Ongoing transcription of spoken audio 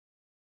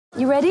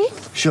You ready?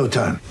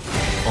 Showtime.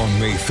 On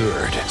May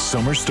 3rd,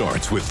 summer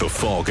starts with The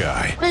Fall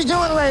Guy. Let's do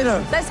it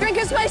later. Let's drink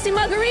a spicy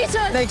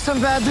margarita. Make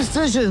some bad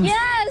decisions.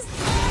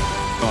 Yes!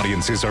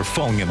 Audiences are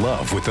falling in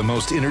love with the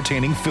most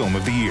entertaining film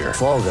of the year.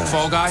 Fall Guy.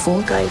 Fall Guy?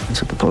 Fall Guy.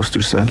 That's what the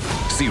poster said.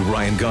 See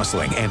Ryan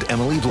Gosling and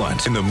Emily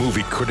Blunt in the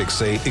movie critics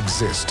say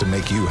exists to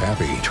make you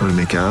happy. Trying to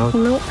make it out?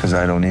 Nope. Because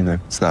I don't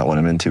either. It's not what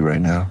I'm into right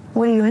now.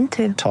 What are you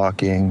into?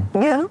 Talking.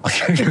 Yeah.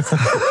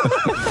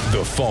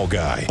 The Fall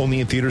Guy.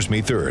 Only in theaters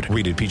May 3rd.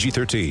 Rated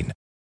PG-13.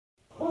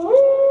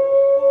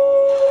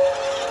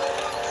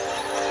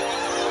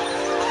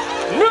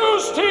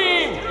 News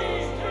team,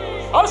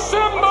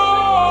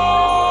 assemble!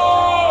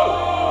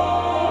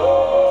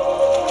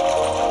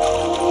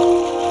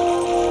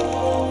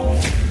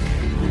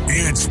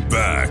 It's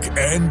back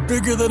and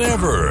bigger than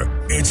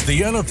ever. It's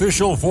the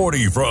unofficial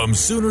 40 from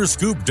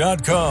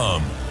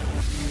Soonerscoop.com.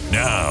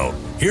 Now,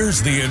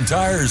 here's the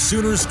entire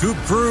Sooner Scoop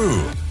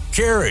crew.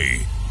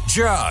 Carrie,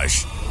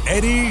 Josh,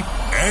 Eddie,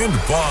 and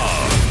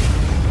Bob.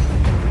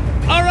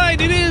 All right,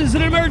 it is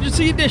an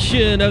emergency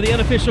edition of the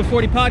Unofficial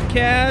 40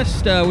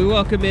 podcast. We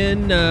welcome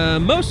in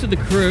most of the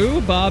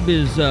crew. Bob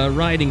is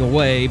riding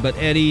away, but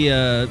Eddie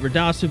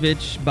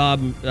Radosevich, Bob,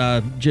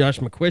 Josh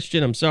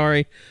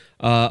McQuistion,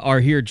 are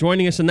here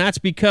joining us, and that's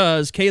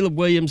because Caleb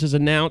Williams has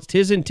announced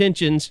his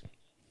intentions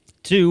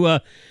to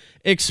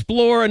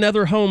explore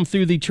another home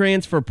through the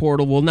transfer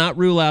portal. Will not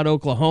rule out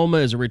Oklahoma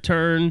as a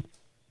return,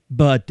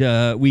 but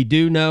we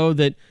do know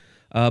that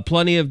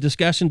plenty of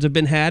discussions have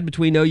been had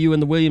between OU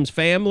and the Williams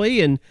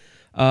family, and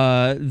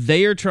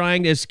they are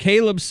trying, as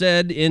Caleb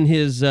said in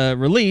his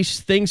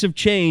release, things have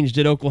changed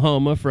at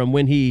Oklahoma from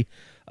when he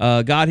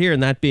got here,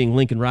 and that being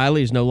Lincoln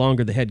Riley is no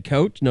longer the head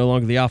coach, no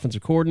longer the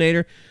offensive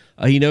coordinator.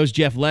 He knows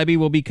Jeff Lebby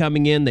will be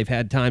coming in. They've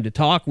had time to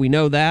talk. We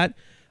know that.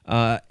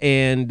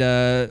 And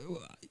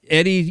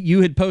Eddie,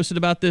 you had posted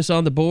about this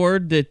on the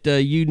board, that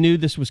you knew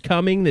this was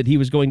coming, that he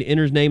was going to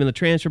enter his name in the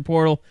transfer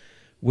portal.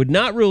 Would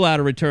not rule out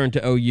a return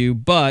to OU,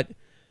 but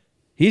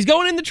he's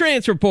going in the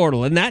transfer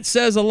portal, and that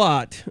says a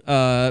lot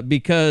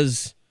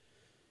because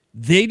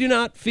they do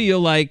not feel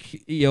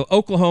like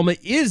Oklahoma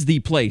is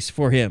the place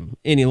for him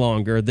any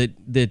longer.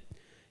 That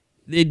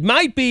it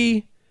might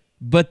be,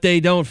 but they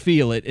don't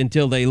feel it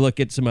until they look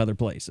at some other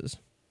places.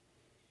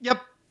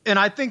 Yep, and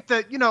I think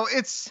that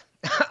it's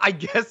I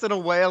guess in a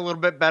way a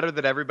little bit better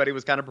that everybody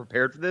was kind of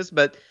prepared for this,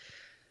 but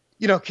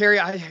Carrie,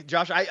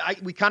 Josh,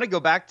 we kind of go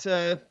back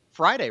to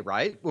Friday,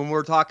 right? When we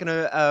were talking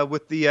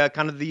with the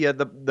kind of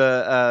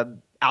the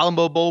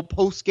Alamo Bowl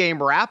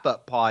post-game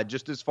wrap-up pod,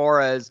 just as far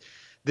as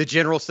the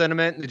general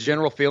sentiment and the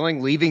general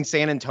feeling leaving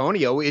San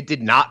Antonio, it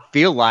did not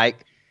feel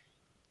like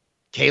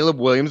Caleb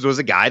Williams was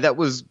a guy that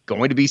was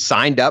going to be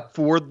signed up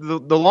for the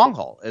long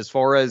haul as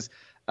far as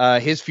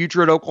his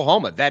future at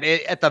Oklahoma. That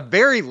at the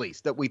very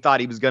least that we thought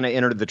he was going to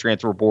enter the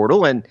transfer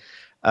portal. And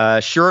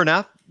sure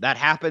enough, that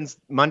happens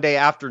Monday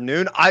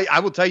afternoon.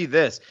 I will tell you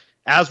this,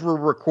 as we're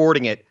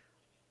recording it,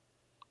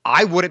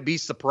 I wouldn't be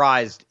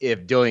surprised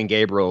if Dillon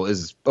Gabriel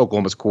is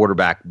Oklahoma's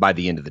quarterback by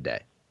the end of the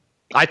day.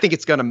 I think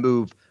it's going to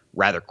move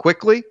rather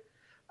quickly.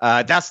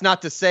 That's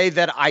not to say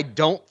that I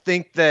don't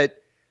think that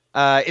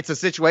it's a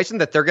situation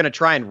that they're going to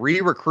try and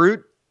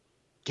re-recruit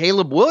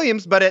Caleb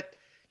Williams. But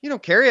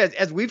Carrie,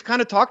 as we've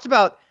kind of talked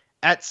about,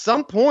 at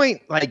some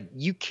point, like,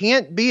 you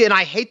can't be, and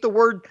I hate the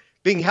word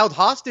being held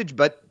hostage,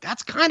 but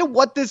that's kind of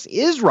what this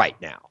is right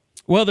now.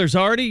 Well, there's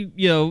already,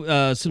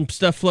 some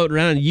stuff floating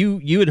around.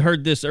 You had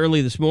heard this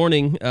early this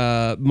morning,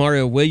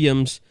 Mario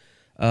Williams,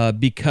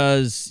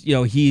 because,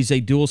 he's a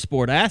dual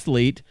sport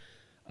athlete.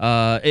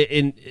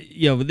 And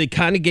they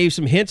kind of gave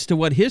some hints to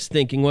what his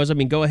thinking was. I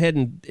mean, go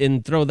ahead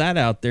and throw that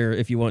out there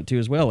if you want to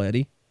as well,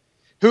 Eddie.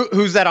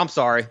 Who's that? I'm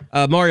sorry.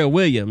 Mario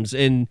Williams.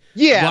 And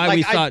why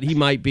we thought he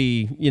might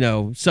be,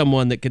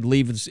 someone that could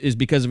leave is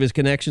because of his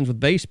connections with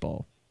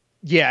baseball.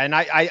 Yeah, and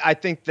I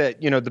think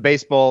that, the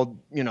baseball,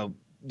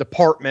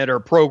 department or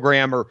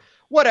program or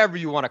whatever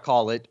you want to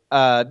call it,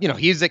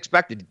 he's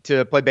expected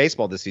to play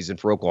baseball this season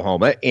for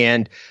Oklahoma,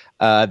 and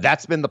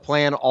that's been the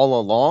plan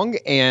all along.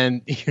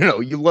 And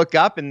you look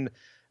up and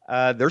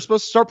they're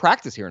supposed to start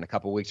practice here in a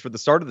couple of weeks for the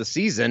start of the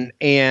season,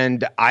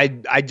 and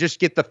I just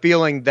get the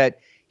feeling that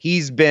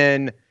he's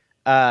been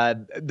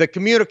the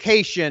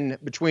communication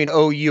between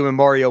OU and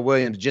Mario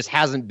Williams just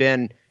hasn't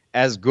been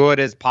as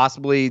good as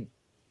possibly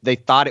they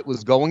thought it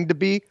was going to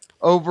be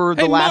over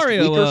the last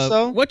Mario, week or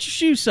so. What's your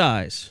shoe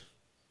size?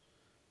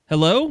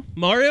 Hello,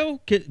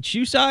 Mario?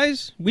 Shoe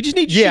size? We just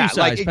need shoe size,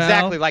 like pal.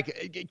 exactly.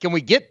 Like, can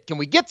we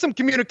get some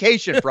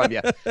communication from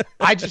you?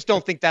 I just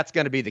don't think that's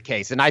going to be the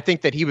case, and I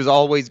think that he was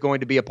always going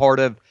to be a part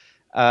of,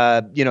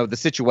 the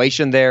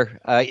situation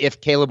there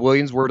if Caleb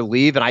Williams were to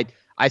leave, and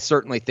I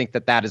certainly think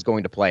that is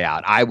going to play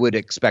out. I would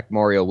expect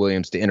Mario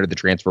Williams to enter the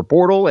transfer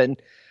portal,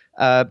 and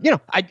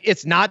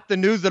it's not the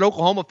news that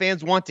Oklahoma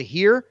fans want to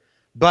hear.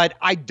 But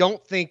I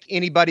don't think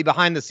anybody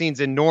behind the scenes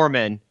in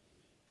Norman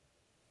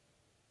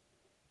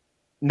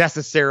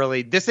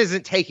necessarily, this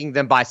isn't taking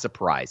them by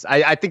surprise.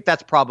 I think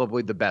that's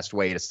probably the best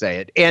way to say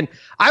it. And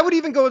I would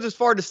even go as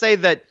far to say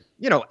that,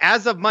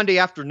 as of Monday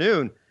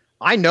afternoon,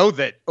 I know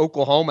that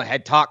Oklahoma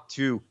had talked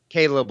to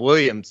Caleb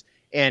Williams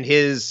and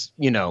his,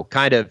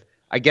 kind of,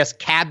 I guess,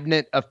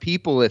 cabinet of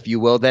people, if you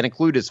will, that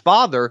include his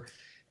father.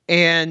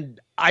 And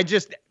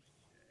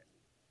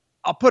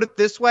I'll put it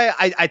this way.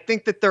 I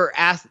think that they're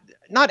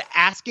not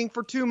asking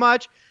for too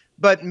much,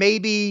 but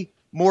maybe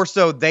more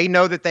so they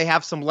know that they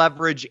have some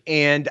leverage.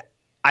 And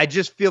I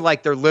just feel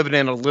like they're living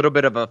in a little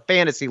bit of a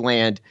fantasy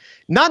land,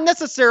 not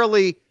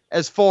necessarily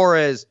as far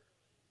as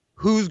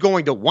who's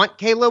going to want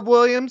Caleb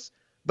Williams,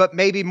 but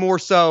maybe more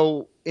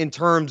so in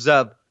terms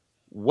of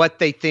what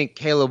they think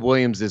Caleb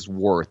Williams is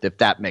worth, if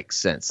that makes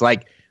sense.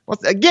 Like,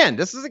 again,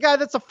 this is a guy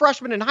that's a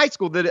freshman in high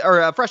school or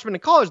a freshman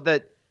in college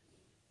that,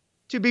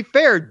 to be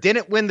fair,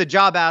 didn't win the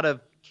job out of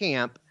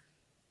camp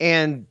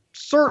and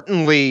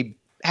certainly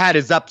had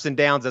his ups and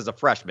downs as a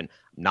freshman.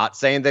 Not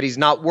saying that he's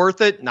not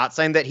worth it, not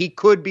saying that he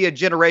could be a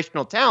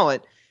generational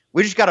talent.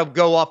 We just got to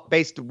go off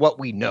based on what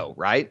we know,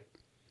 right?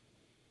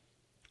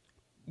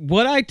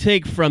 What I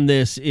take from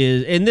this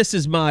is, and this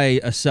is my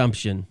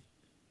assumption,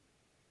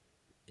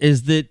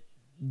 is that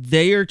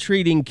they are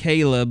treating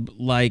Caleb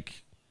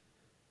like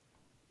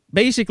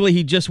basically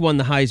he just won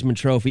the Heisman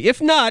Trophy.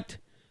 If not,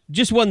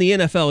 just won the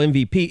NFL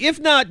MVP. If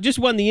not, just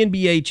won the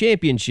NBA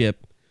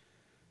championship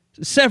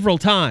several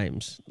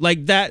times.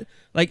 Like that,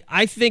 like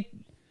I think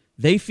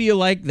they feel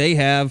like they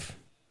have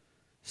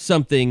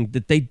something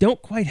that they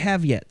don't quite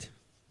have yet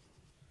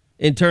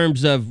in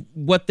terms of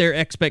what their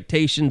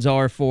expectations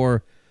are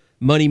for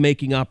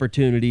money-making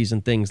opportunities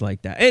and things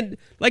like that. And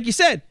like you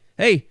said,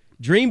 hey,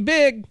 dream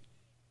big.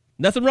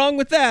 Nothing wrong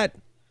with that.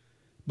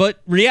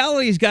 But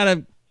reality's got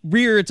to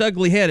rear its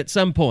ugly head at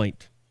some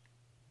point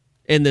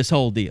in this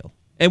whole deal.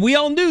 And we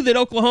all knew that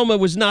Oklahoma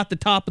was not the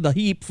top of the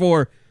heap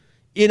for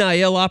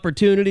NIL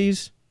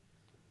opportunities.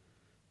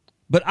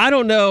 But I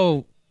don't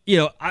know,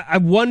 I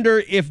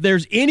wonder if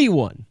there's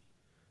anyone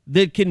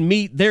that can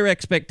meet their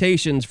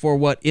expectations for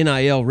what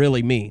NIL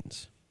really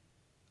means.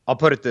 I'll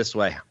put it this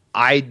way.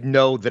 I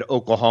know that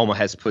Oklahoma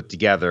has put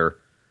together,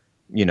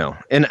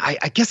 and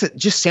I guess it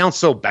just sounds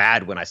so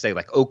bad when I say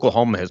like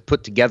Oklahoma has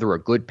put together a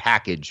good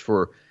package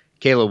for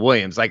Caleb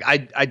Williams. Like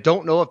I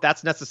don't know if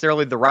that's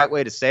necessarily the right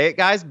way to say it,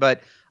 guys,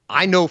 but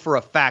I know for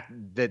a fact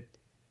that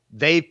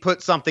they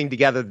put something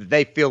together that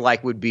they feel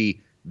like would be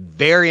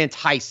very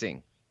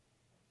enticing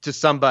to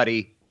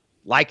somebody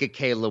like a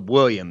Caleb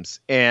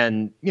Williams.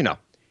 And,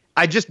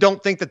 I just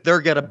don't think that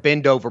they're going to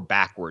bend over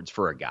backwards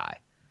for a guy,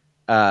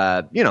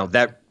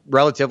 that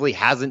relatively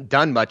hasn't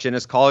done much in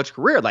his college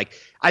career. Like,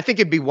 I think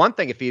it'd be one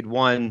thing if he had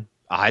won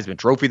a Heisman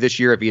Trophy this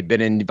year, if he had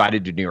been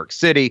invited to New York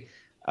City,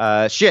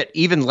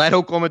 even led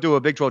Oklahoma to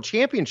a Big 12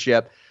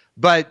 championship.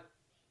 But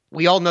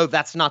we all know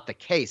that's not the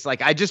case.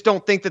 Like, I just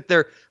don't think that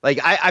they're like,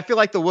 I feel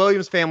like the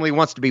Williams family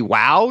wants to be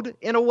wowed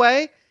in a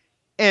way.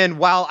 And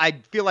while I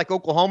feel like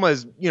Oklahoma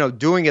is,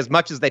 doing as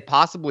much as they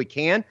possibly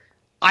can,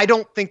 I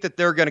don't think that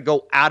they're going to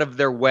go out of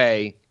their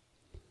way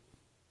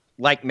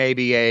like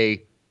maybe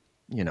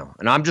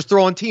and I'm just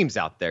throwing teams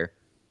out there,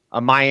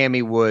 a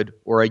Miami would,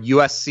 or a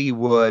USC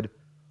would,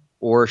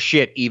 or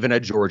even a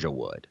Georgia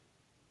would.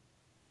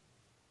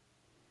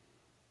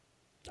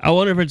 I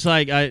wonder if it's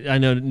like, I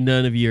know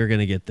none of you are going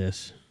to get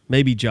this.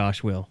 Maybe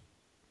Josh will.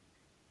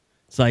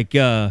 It's like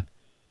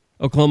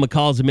Oklahoma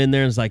calls him in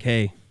there and is like,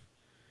 hey,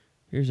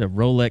 here's a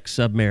Rolex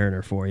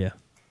Submariner for you.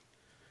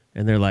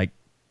 And they're like,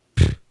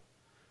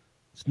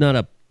 it's not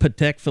a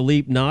Patek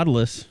Philippe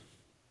Nautilus.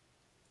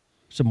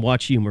 Some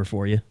watch humor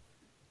for you.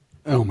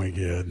 Oh my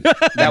God.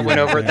 That went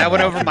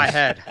over my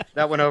head.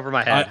 That went over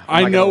my head.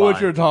 I know what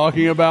you're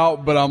talking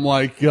about, but I'm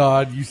like,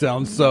 God, you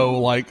sound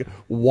so like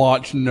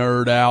watch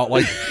nerd out.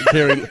 Like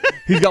Terry,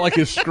 he's got like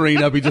his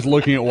screen up. He's just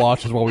looking at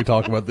watches while we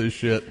talk about this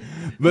shit.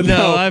 But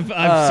no,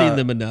 I've seen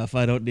them enough.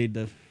 I don't need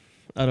to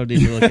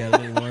look at it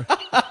anymore.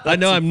 I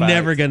know I'm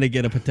never going to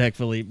get a Patek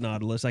Philippe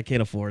Nautilus. I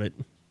can't afford it.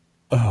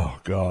 Oh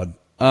God.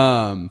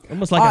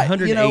 Almost like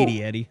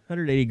 180, Eddie.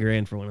 180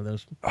 grand for one of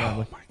those. Oh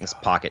my God. It's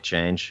pocket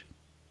change.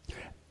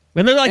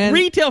 And they're like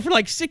retail for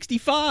like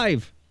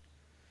 65.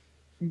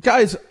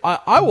 Guys,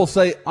 I will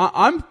say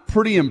I'm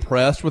pretty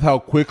impressed with how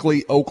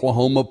quickly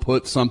Oklahoma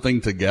put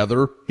something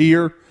together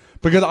here.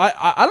 Because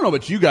I don't know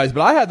about you guys,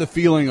 but I had the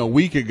feeling a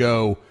week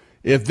ago,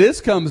 if this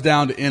comes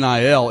down to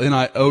NIL,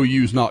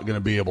 OU's not going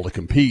to be able to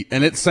compete.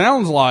 And it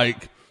sounds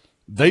like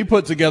they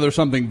put together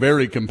something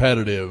very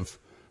competitive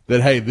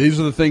that, hey, these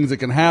are the things that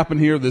can happen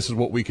here. This is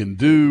what we can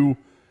do.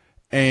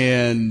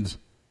 And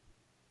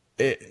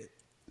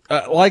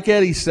like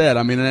Eddie said,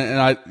 I mean,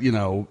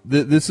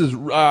 this is,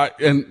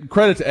 and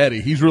credit to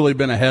Eddie. He's really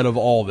been ahead of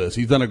all this.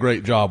 He's done a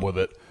great job with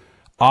it.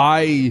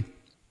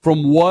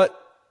 From what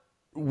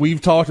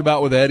we've talked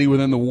about with Eddie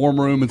within the warm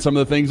room and some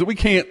of the things that we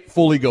can't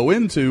fully go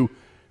into,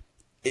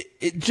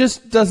 it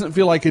just doesn't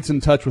feel like it's in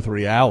touch with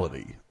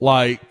reality.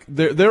 Like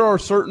there are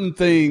certain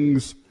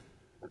things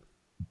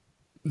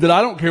that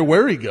I don't care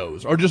where he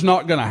goes are just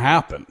not going to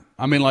happen.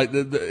 I mean, like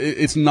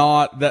it's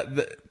not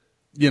that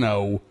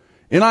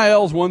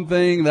NIL's one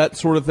thing, that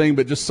sort of thing,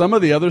 but just some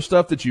of the other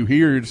stuff that you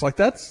hear, you're just like,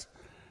 that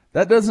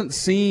doesn't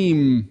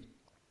seem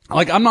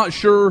like, I'm not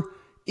sure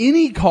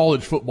any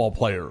college football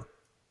player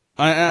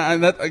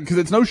Because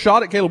it's no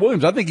shot at Caleb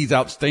Williams. I think he's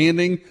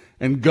outstanding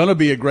and gonna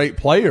be a great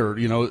player.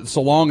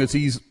 So long as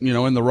he's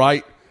in the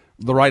right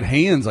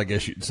hands, I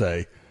guess you'd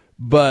say.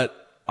 But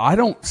I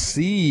don't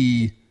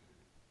see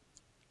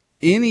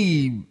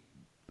any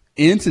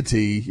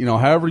entity,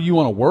 however you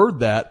want to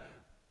word that,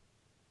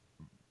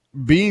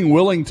 being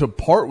willing to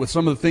part with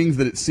some of the things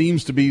that it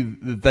seems to be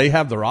that they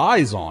have their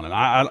eyes on. And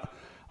I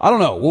don't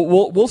know.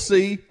 We'll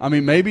see. I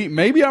mean,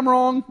 maybe I'm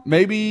wrong.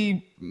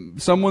 Maybe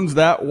someone's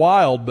that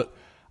wild, but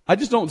I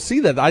just don't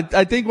see that.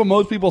 I think when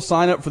most people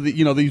sign up for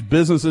these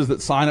businesses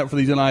that sign up for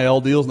these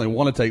NIL deals and they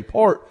want to take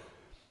part,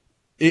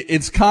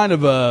 it's kind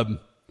of a,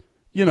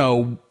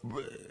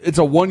 it's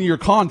a 1-year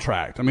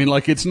contract. I mean,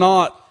 like, it's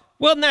not.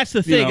 Well, and that's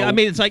the thing. I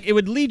mean, it's like, it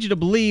would lead you to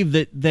believe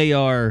that they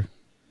are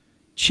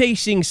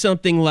chasing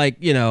something like,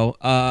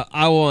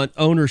 I want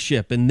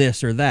ownership in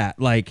this or that.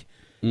 Like,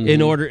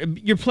 in order,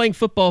 you're playing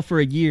football for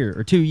a year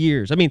or 2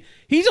 years. I mean,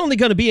 he's only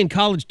going to be in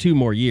college 2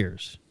 more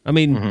years. I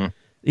mean,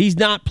 he's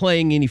not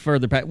playing any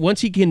further.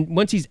 Once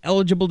he's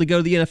eligible to go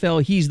to the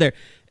NFL, he's there.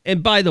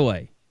 And by the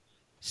way,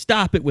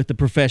 stop it with the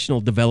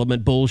professional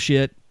development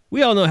bullshit.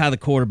 We all know how the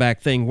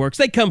quarterback thing works.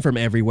 They come from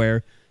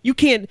everywhere. You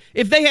can't,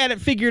 if they had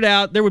it figured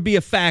out, there would be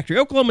a factory.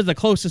 Oklahoma's the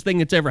closest thing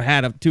that's ever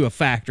had to a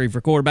factory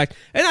for quarterbacks.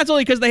 And that's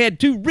only because they had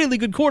 2 really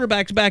good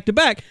quarterbacks back to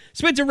back.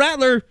 Spencer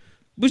Rattler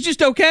was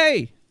just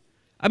okay.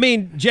 I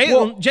mean,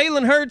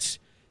 Jalen Hurts,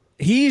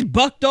 he's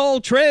bucked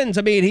all trends.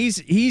 I mean,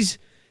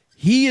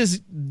 he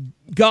has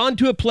gone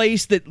to a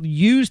place that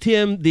used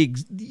him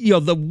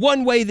the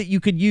one way that you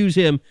could use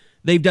him.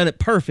 They've done it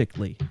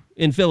perfectly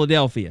in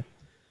Philadelphia.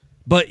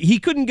 But he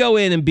couldn't go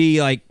in and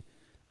be like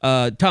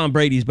Tom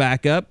Brady's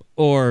backup,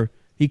 or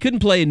he couldn't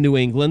play in New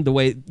England the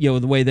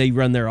way they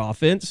run their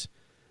offense.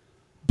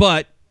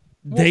 But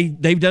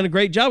they've done a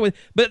great job with.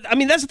 But I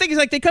mean, that's the thing, is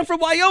like, they come from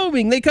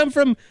Wyoming, they come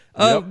from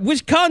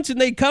Wisconsin,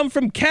 they come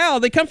from Cal,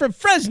 they come from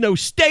Fresno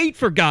State,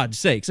 for God's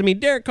sakes. I mean,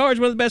 Derek Carr is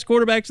one of the best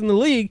quarterbacks in the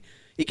league.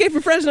 He came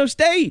from Fresno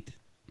State.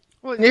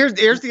 Well, and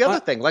here's the other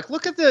thing. Like,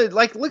 look at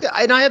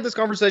and I had this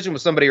conversation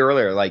with somebody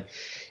earlier. Like,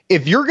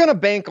 if you're going to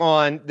bank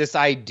on this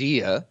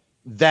idea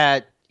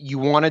that you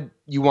want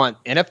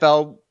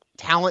NFL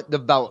talent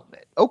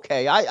development,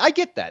 okay, I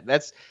get that.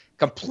 That's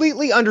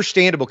completely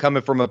understandable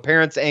coming from a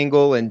parent's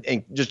angle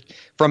and just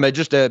from a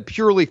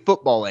purely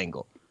football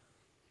angle.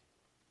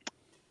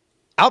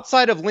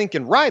 Outside of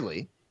Lincoln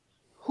Riley,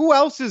 who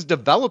else is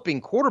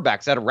developing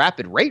quarterbacks at a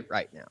rapid rate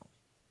right now?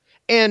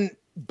 And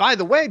by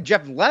the way,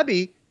 Jeff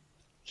Lebby,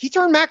 he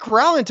turned Matt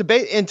Corral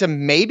into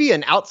maybe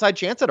an outside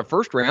chance at a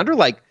first rounder.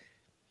 Like,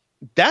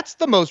 that's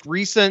the most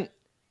recent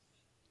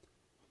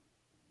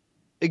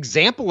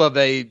example of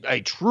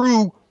a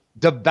true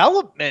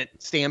development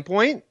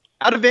standpoint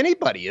out of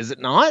anybody, is it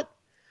not?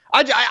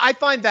 I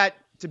find that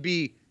to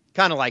be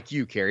kind of like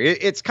you, Kerry.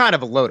 It's kind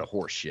of a load of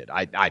horse shit,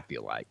 I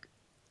feel like.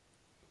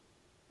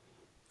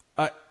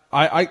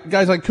 I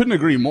guys, I couldn't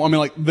agree more. I mean,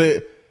 like,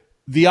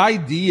 the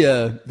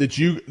idea that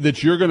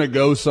you're going to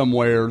go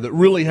somewhere that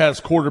really has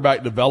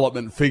quarterback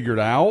development figured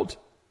out,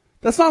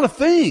 that's not a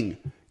thing.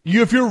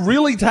 If you're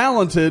really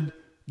talented,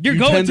 you're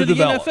going to the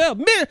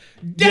NFL.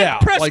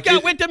 Dak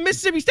Prescott went to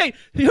Mississippi State.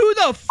 Who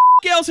the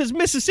else has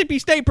Mississippi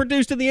State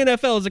produced in the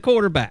NFL as a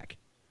quarterback?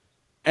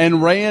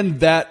 And ran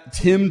that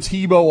Tim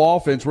Tebow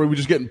offense where we were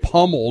just getting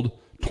pummeled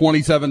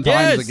 27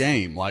 times a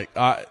game. Like,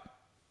 I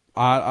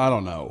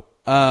don't know.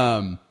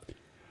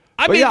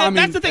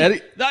 That's the thing.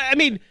 Eddie, I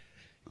mean,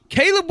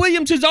 Caleb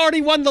Williams has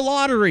already won the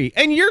lottery,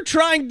 and you're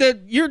trying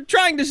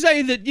to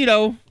say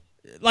that,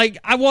 like,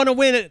 I want to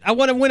win it. I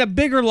want to win a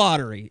bigger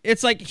lottery.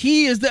 It's like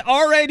he is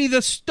already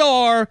the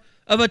star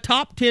of a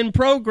top 10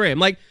 program.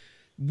 Like,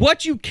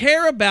 what you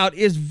care about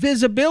is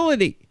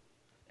visibility.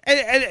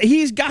 And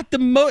he's got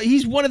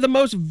he's one of the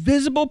most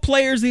visible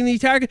players in the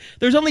entire.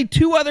 There's only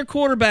 2 other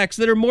quarterbacks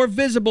that are more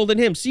visible than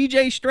him: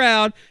 C.J.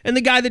 Stroud and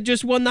the guy that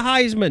just won the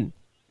Heisman.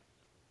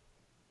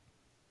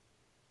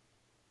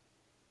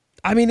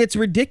 I mean, it's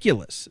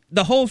ridiculous.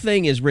 The whole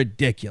thing is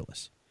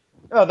ridiculous.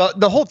 Oh,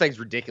 the whole thing's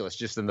ridiculous,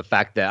 just in the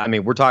fact that, I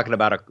mean, we're talking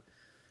about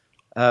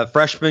a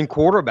freshman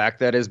quarterback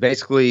that is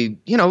basically,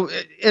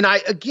 and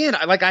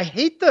I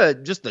hate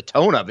the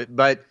tone of it,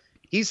 but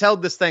he's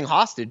held this thing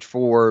hostage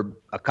for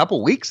a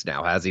couple weeks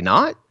now, has he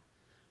not?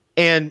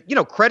 And,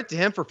 credit to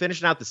him for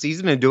finishing out the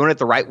season and doing it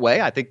the right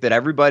way. I think that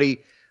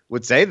everybody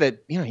would say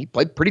that, he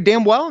played pretty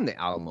damn well in the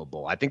Alamo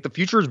Bowl. I think the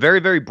future is very,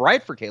 very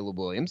bright for Caleb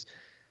Williams.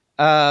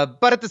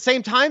 But at the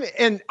same time,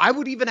 and I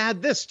would even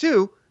add this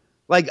too,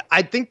 like,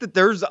 I think that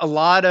there's a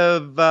lot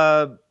of,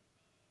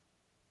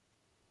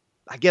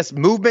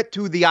 movement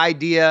to the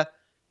idea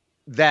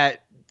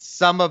that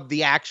some of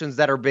the actions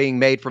that are being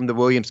made from the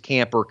Williams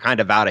camp are kind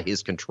of out of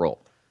his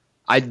control.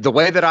 The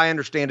way that I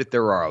understand it,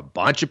 there are a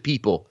bunch of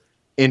people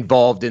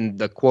involved in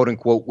the quote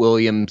unquote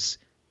Williams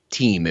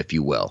team, if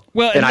you will.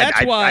 Well, and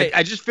that's why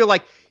I just feel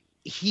like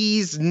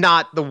he's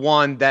not the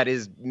one that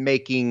is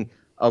making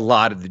a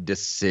lot of the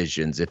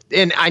decisions.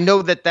 And I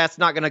know that that's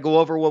not going to go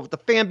over well with the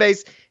fan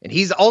base, and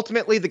he's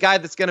ultimately the guy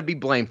that's going to be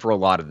blamed for a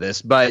lot of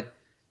this. But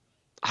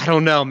I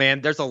don't know,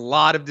 man. There's a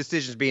lot of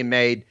decisions being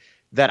made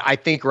that I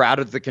think are out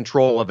of the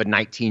control of a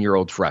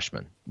 19-year-old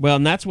freshman. Well,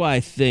 and that's why I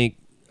think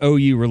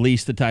OU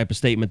released the type of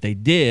statement they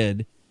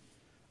did.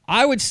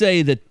 I would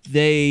say that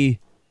they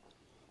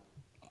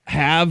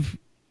have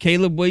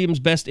Caleb Williams'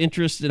 best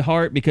interest at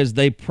heart because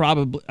they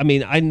probably, I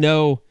mean, I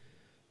know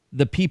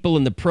the people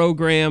in the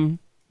program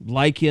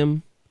like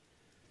him.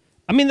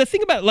 I mean, the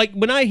thing about, like,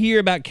 when I hear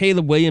about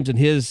Caleb Williams and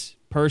his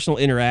personal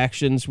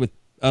interactions with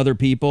other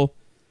people,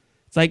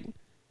 it's like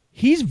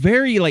he's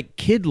very, like,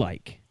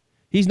 kid-like.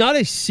 He's not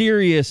a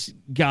serious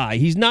guy.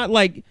 He's not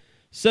like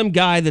some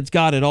guy that's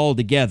got it all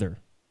together.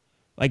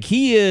 Like,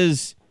 he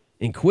is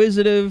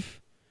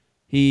inquisitive.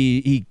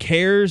 He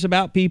cares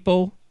about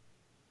people.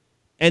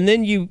 And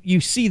then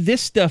you see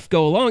this stuff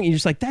go along, and you're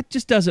just like, that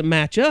just doesn't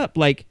match up.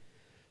 Like,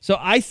 so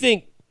I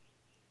think,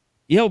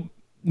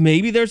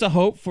 maybe there's a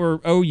hope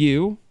for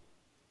OU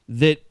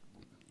that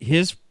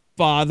his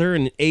father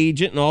and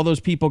agent and all those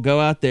people go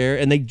out there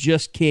and they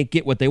just can't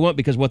get what they want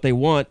because what they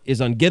want is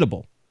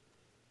ungettable.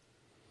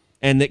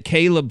 And that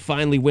Caleb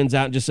finally wins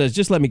out and just says,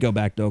 just let me go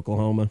back to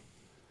Oklahoma.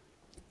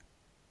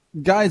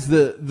 Guys,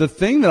 the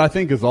thing that I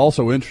think is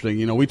also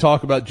interesting, we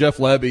talk about Jeff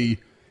Lebby,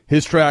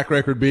 his track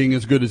record being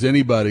as good as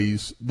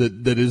anybody's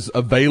that is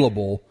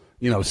available,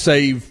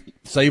 save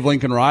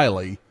Lincoln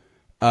Riley,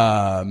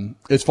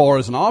 as far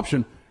as an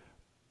option.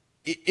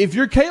 If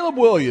you're Caleb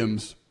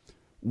Williams,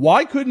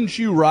 why couldn't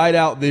you ride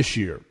out this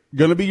year?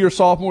 Going to be your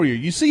sophomore year.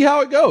 You see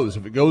how it goes.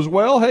 If it goes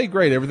well, hey,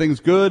 great, everything's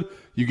good.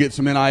 You get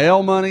some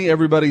NIL money,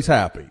 everybody's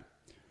happy.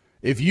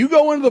 If you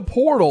go into the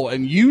portal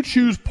and you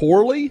choose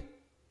poorly,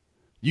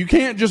 you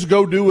can't just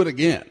go do it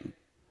again.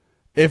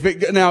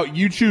 Now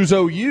you choose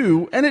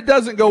OU and it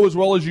doesn't go as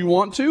well as you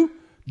want to,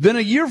 then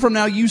a year from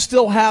now you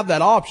still have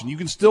that option. You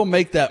can still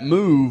make that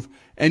move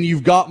and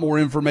you've got more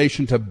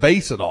information to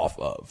base it off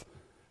of.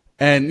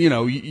 And,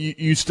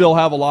 you still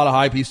have a lot of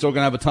hype. He's still going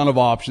to have a ton of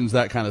options,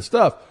 that kind of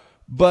stuff.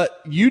 But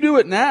you do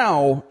it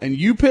now and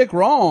you pick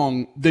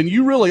wrong, then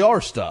you really are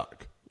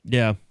stuck.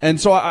 Yeah.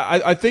 And so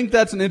I think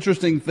that's an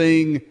interesting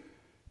thing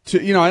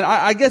to,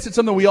 I guess it's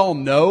something we all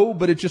know,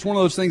 but it's just one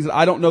of those things that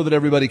I don't know that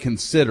everybody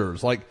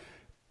considers. Like,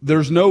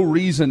 there's no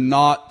reason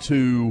not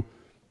to,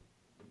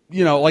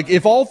 like,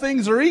 if all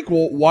things are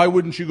equal, why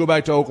wouldn't you go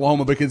back to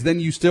Oklahoma? Because then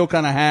you still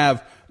kind of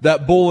have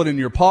that bullet in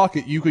your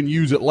pocket. You can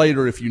use it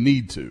later if you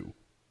need to.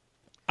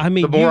 I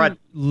mean, you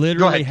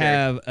literally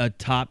have a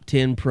top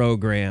 10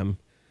 program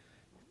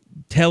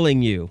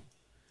telling you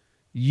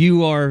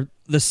are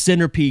the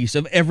centerpiece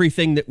of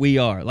everything that we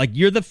are. Like,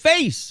 you're the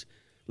face.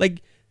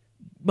 Like,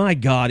 my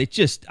God,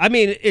 it's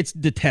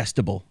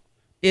detestable.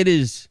 It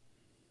is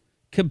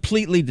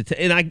completely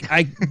and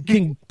I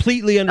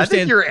completely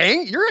understand. I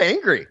think you're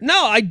angry.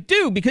 No, I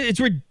do, because it's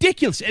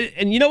ridiculous.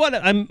 And you know what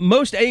I'm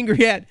most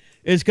angry at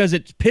is because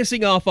it's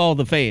pissing off all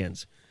the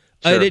fans.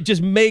 Sure. And it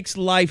just makes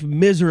life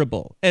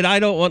miserable. And I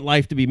don't want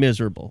life to be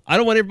miserable. I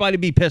don't want everybody to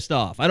be pissed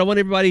off. I don't want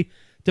everybody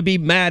to be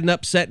mad and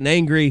upset and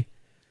angry.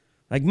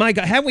 Like, my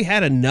God, have we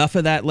had enough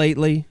of that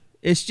lately?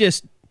 It's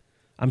just,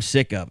 I'm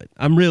sick of it.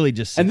 I'm really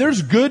just sick. And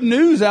there's good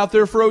news out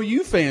there for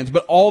OU fans,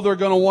 but all they're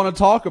going to want to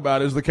talk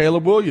about is the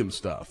Caleb Williams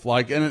stuff.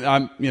 Like,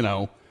 and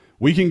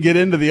we can get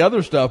into the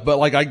other stuff, but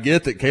like, I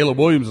get that Caleb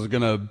Williams is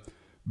going to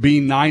be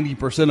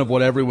 90% of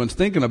what everyone's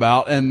thinking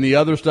about, and the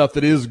other stuff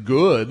that is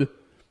good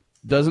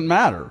doesn't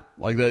matter.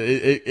 Like,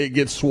 it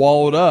gets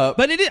swallowed up.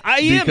 But I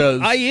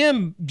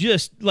am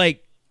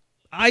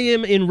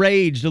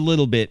enraged a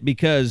little bit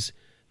because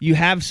you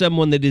have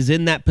someone that is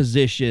in that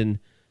position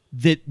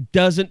that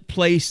doesn't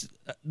place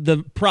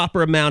the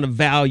proper amount of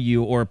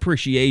value or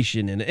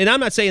appreciation in it. And I'm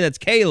not saying that's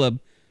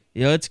Caleb.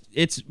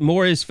 It's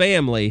more his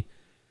family.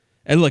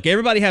 And look,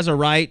 everybody has a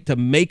right to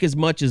make as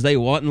much as they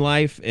want in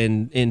life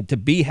and to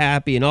be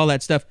happy and all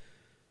that stuff.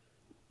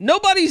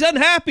 Nobody's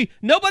unhappy.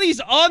 Nobody's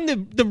on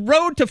the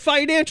road to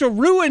financial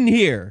ruin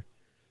here.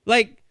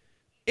 Like,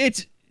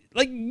 it's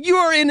like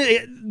you're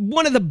in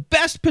one of the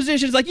best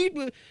positions. Like,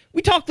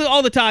 we talk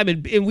all the time,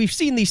 and we've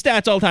seen these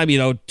stats all the time.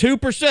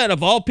 2%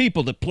 of all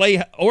people that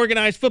play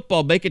organized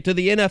football make it to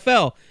the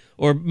NFL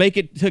or make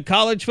it to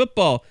college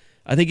football.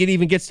 I think it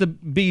even gets to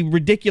be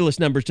ridiculous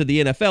numbers to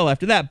the NFL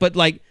after that. But,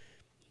 like,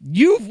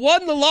 you've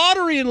won the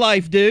lottery in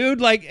life, dude.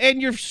 Like,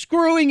 and you're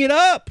screwing it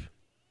up.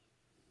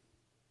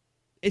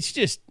 It's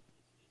just,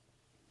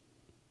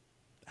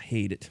 I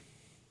hate it.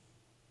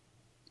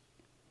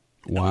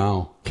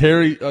 Wow.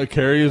 Carrie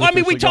is. I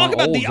mean, we talk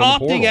about the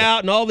opting out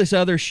and all this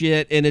other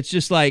shit, and it's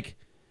just like,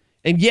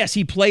 and yes,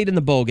 he played in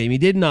the bowl game. He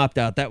didn't opt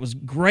out. That was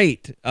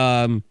great.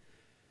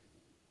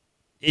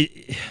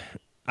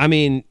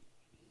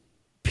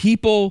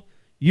 People,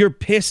 you're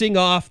pissing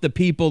off the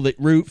people that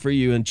root for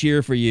you and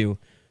cheer for you.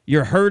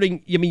 You're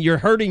hurting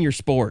your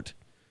sport.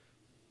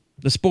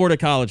 The sport of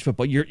college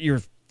football. You're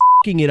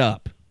f***ing it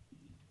up.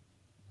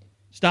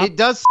 Stop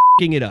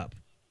f***ing it up.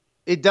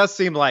 It does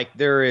seem like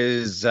there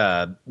is,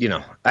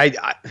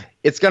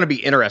 it's going to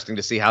be interesting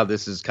to see how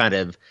this is kind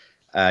of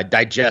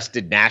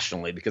digested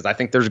nationally, because I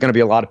think there's going to be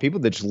a lot of people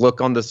that just look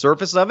on the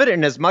surface of it.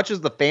 And as much as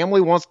the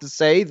family wants to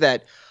say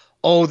that,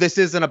 oh, this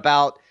isn't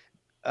about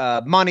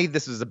money.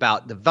 This is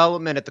about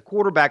development at the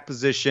quarterback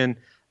position.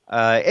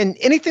 And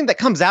anything that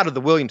comes out of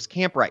the Williams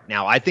camp right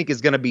now, I think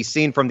is going to be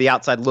seen from the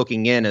outside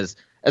looking in as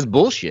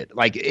bullshit.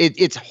 Like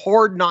it's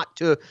hard not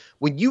to,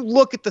 when you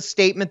look at the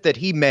statement that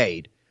he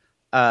made,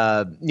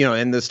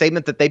 and the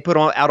statement that they put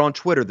out on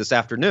Twitter this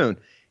afternoon,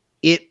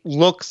 it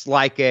looks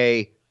like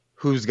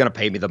who's going to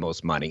pay me the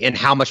most money and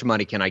how much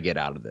money can I get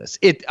out of this?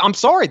 I'm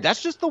sorry.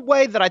 That's just the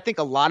way that I think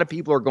a lot of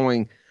people are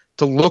going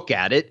to look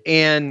at it.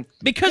 And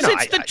because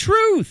it's the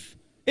truth.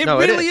 It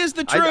really is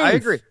the truth.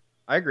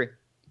 I agree.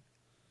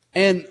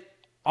 And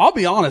I'll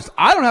be honest,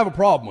 I don't have a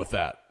problem with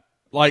that.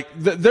 Like,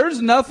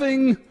 there's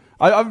nothing,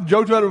 I've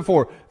joked about it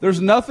before, there's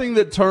nothing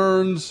that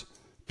turns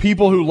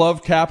people who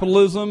love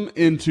capitalism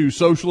into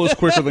socialists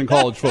quicker than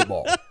college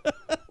football.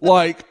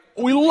 Like,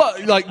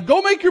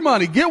 go make your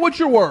money, get what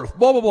you're worth,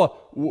 blah, blah, blah.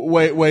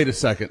 Wait a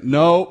second.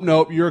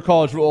 Nope, you're a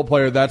college football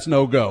player, that's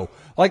no go.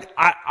 Like,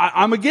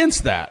 I'm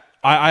against that.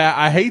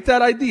 I hate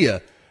that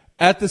idea.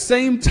 At the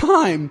same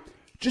time,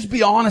 just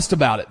be honest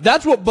about it.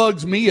 That's what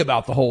bugs me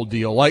about the whole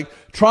deal. Like,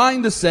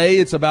 trying to say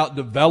it's about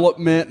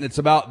development and it's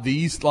about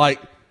these,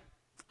 like,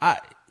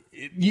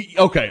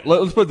 okay,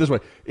 let's put it this way.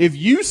 If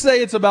you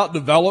say it's about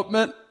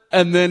development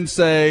and then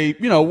say,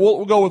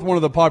 we'll go with one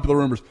of the popular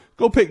rumors,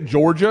 go pick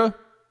Georgia.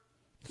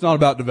 It's not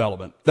about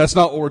development. That's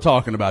not what we're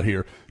talking about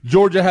here.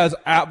 Georgia has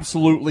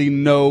absolutely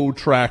no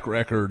track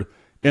record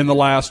in the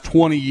last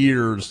 20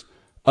 years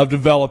of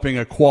developing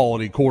a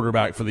quality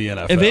quarterback for the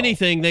NFL. If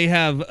anything, they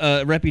have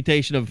a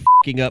reputation of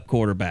f***ing up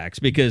quarterbacks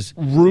because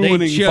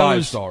ruining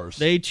 5 stars.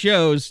 They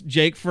chose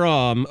Jake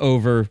Fromm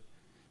over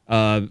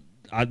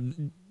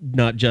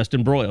not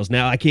Justin Broyles.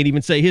 Now I can't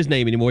even say his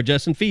name anymore,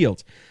 Justin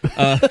Fields.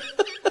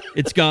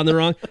 It's gone the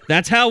wrong.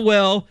 That's how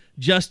well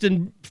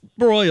Justin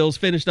Broyles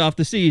finished off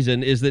the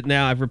season, is that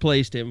now I've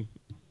replaced him.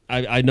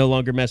 I no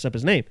longer mess up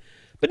his name.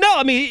 But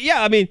no,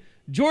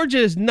 Georgia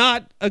is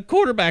not a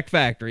quarterback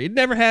factory. It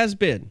never has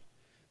been.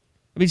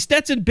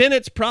 Stetson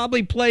Bennett's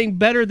probably playing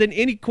better than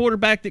any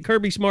quarterback that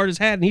Kirby Smart has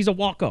had, and he's a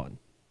walk-on.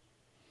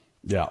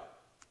 Yeah.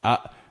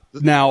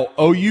 Now,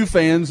 OU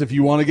fans, if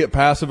you want to get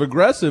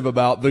passive-aggressive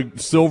about the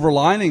silver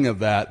lining of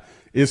that,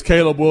 is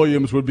Caleb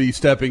Williams would be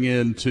stepping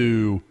in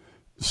to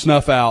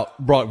snuff out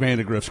Brock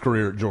Vandegrift's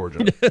career at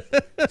Georgia.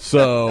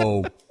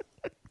 So,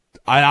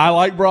 I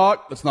like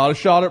Brock. It's not a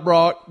shot at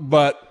Brock,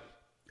 but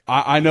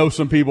I know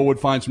some people would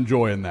find some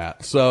joy in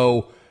that.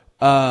 So,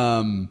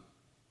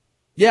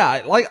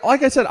 yeah, like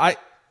I said,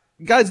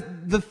 guys,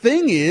 the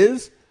thing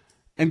is,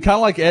 and kind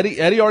of like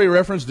Eddie already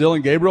referenced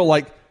Dylan Gabriel,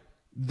 like,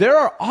 there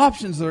are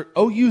options that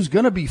OU's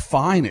going to be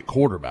fine at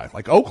quarterback.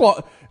 Like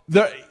Oklahoma,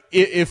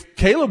 if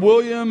Caleb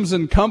Williams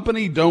and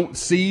company don't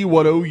see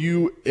what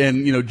OU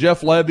and,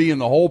 Jeff Lebby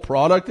and the whole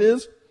product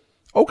is,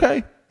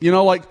 okay.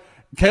 Like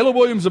Caleb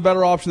Williams is a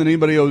better option than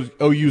anybody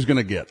OU's going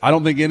to get. I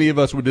don't think any of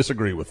us would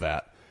disagree with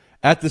that.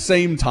 At the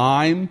same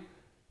time,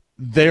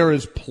 there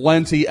is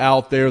plenty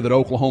out there that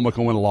Oklahoma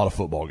can win a lot of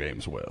football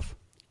games with.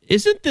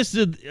 Isn't this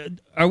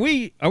are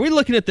we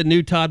looking at the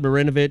new Todd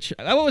Marinovich?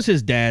 What was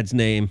his dad's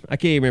name? I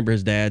can't even remember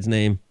his dad's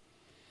name.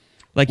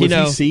 Like, was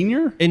he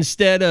senior?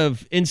 Instead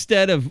of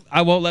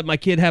I won't let my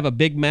kid have a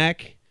Big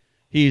Mac,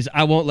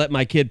 I won't let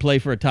my kid play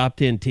for a top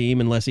 10 team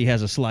unless he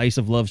has a slice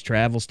of Love's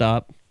Travel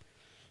Stop.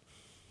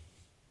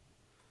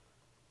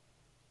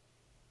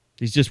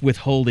 He's just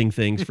withholding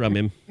things from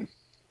him.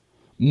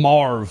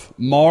 Marv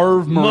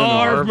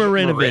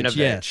Marinovich,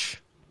 yes.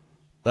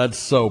 That's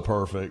so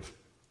perfect.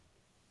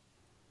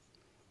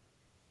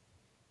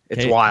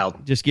 It's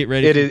wild. Just get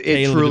ready.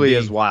 It truly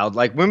is wild.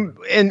 Like when,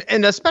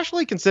 and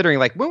especially considering,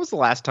 like, when was the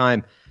last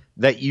time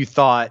that you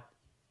thought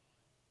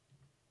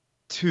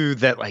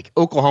that like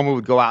Oklahoma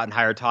would go out and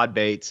hire Todd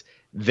Bates?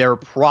 They're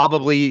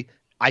probably,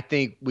 I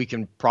think we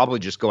can probably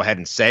just go ahead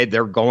and say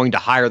they're going to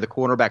hire the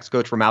cornerbacks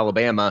coach from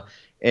Alabama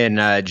and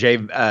Jay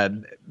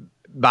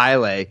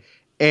Bailey,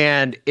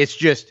 and it's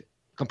just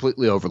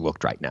completely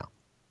overlooked right now.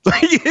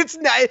 Like, it's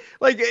not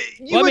like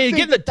you would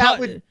think that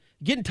would.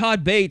 Getting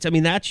Todd Bates,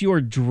 that's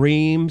your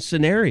dream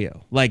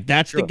scenario. Like,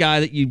 that's the guy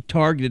that you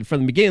targeted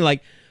from the beginning.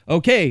 Like,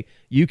 okay,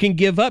 you can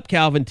give up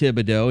Calvin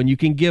Thibodeau and you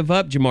can give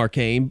up Jamar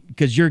Cain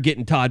because you're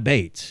getting Todd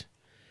Bates.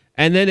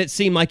 And then it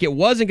seemed like it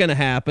wasn't going to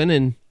happen.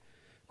 And,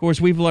 of course,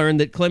 we've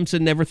learned that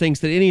Clemson never thinks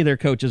that any of their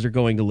coaches are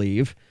going to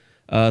leave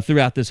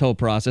throughout this whole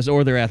process,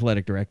 or their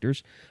athletic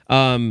directors.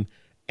 And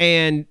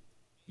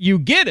you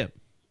get him.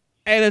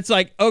 And it's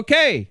like,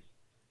 okay,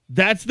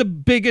 that's the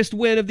biggest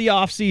win of the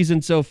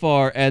offseason so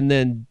far. And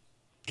then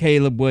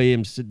Caleb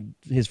Williams and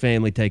his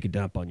family take a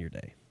dump on your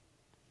day.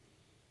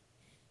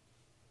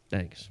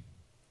 Thanks.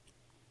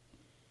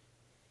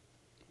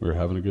 We're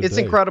having a good It's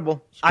day.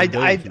 incredible.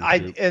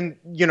 And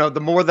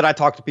the more that I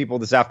talk to people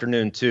this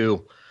afternoon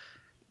too,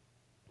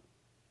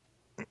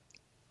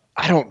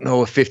 I don't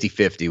know if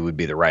 50-50 would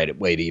be the right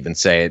way to even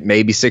say it.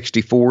 Maybe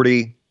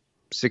 60-40,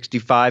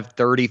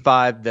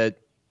 65-35. That,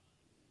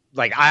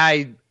 like,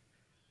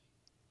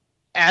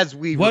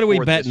 what are we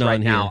betting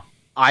on now? here?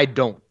 I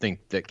don't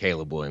think that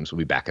Caleb Williams will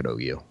be back at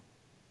OU.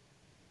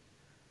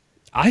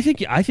 I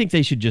think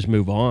they should just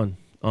move on.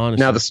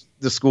 honestly. Now,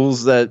 the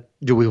schools that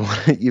do we want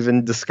to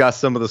even discuss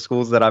some of the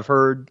schools that I've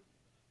heard?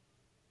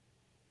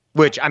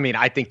 Which, I mean,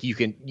 I think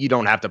you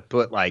don't have to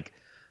put like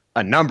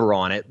a number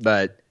on it,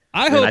 but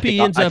I hope he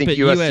ends up at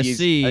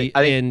USC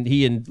and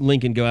he and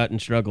Lincoln go out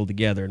and struggle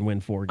together and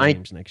win 4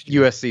 games next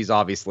year. USC's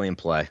obviously in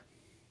play.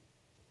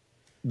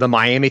 The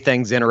Miami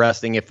thing's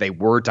interesting. If they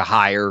were to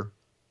hire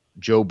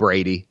Joe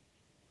Brady,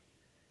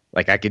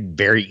 like I could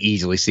very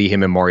easily see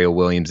him and Mario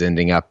Williams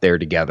ending up there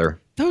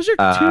together. Those are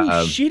two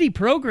shitty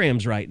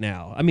programs right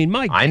now. I mean,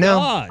 God.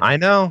 I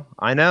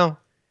know.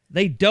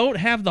 They don't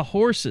have the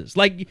horses.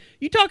 Like,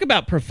 you talk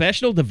about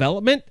professional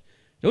development.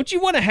 Don't you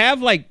want to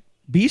have, like,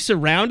 be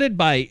surrounded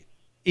by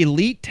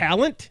elite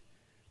talent?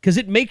 Because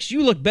it makes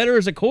you look better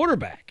as a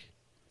quarterback.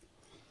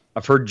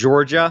 I've heard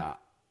Georgia.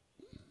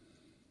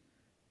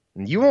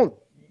 You won't.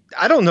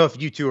 I don't know if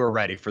you two are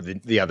ready for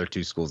the other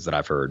 2 schools that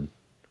I've heard.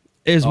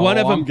 Is one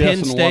of them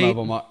Penn State? One of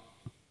them,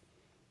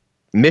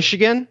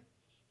 Michigan?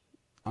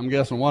 I'm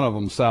guessing one of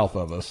them south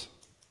of us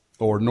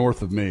or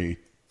north of me.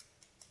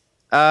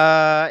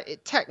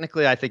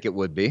 Technically, I think it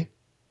would be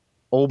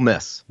Ole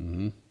Miss.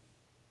 Mm-hmm.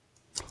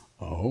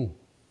 Oh.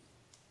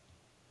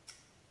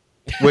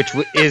 Which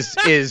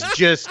is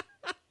just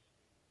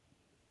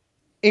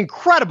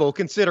incredible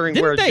considering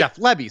where Jeff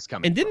Lebby's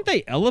coming And didn't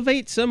they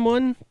elevate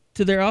someone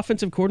to their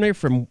offensive coordinator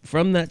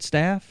from that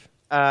staff?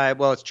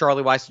 Well, it's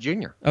Charlie Weiss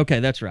Jr. Okay,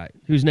 that's right.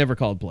 Who's never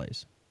called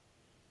plays.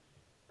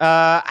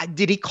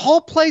 Did he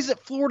call plays at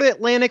Florida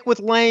Atlantic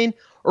with Lane?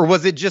 Or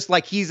was it just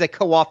like he's a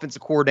co-offensive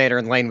coordinator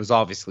and Lane was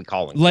obviously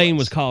calling Lane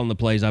plays? was calling the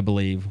plays, I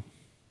believe,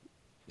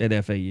 at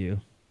FAU.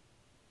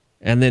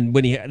 And then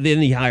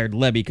he hired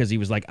Lebby because he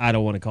was like, I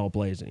don't want to call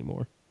plays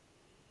anymore.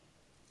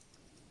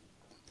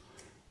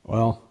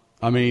 Well,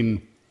 I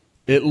mean,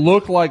 it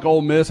looked like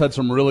Ole Miss had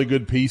some really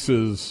good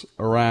pieces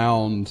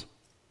around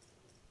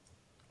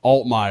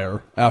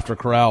Altmaier after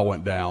Corral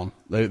went down.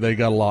 They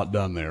got a lot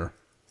done there.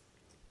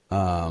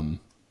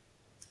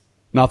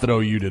 Not that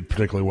OU did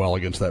particularly well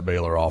against that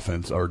Baylor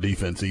offense or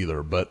defense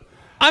either, but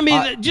I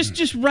mean,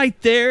 just right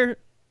there,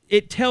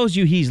 it tells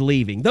you he's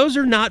leaving. Those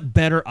are not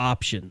better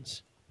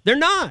options. They're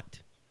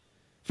not.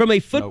 From a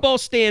football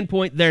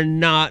standpoint, they're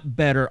not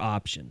better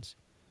options.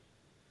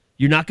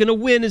 You're not going to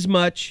win as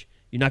much.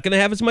 You're not going to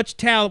have as much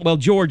talent. Well,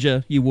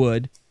 Georgia, you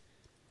would.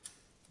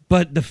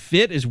 But the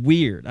fit is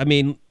weird. I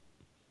mean,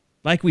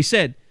 like we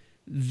said,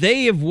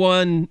 they have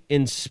won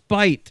in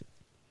spite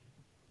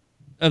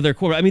of their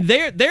quarterback. I mean,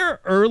 they're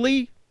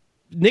early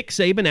Nick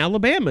Saban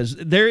Alabamas.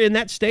 They're in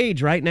that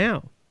stage right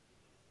now.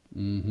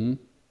 Mm-hmm.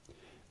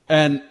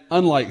 And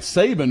unlike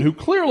Saban, who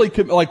clearly,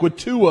 like with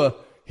Tua,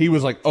 he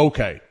was like,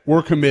 okay,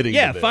 we're committing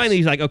to this. Finally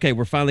he's like, okay,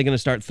 we're finally going to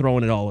start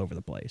throwing it all over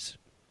the place.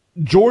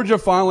 Georgia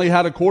finally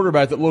had a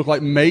quarterback that looked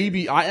like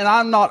maybe, and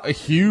I'm not a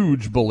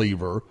huge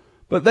believer,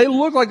 but they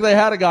looked like they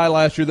had a guy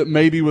last year that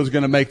maybe was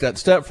going to make that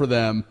step for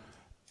them.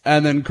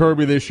 And then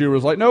Kirby this year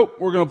was like, nope,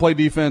 we're going to play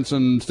defense,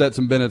 and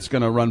Stetson Bennett's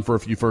going to run for a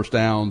few first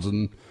downs,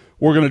 and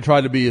we're going to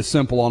try to be as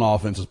simple on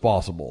offense as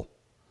possible.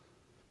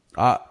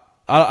 I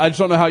just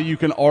don't know how you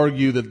can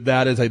argue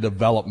that is a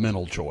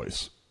developmental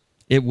choice.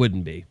 It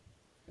wouldn't be,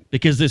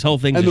 because this whole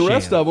thing's and a the sham.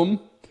 rest of them,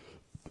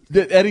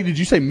 Eddie, did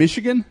you say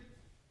Michigan?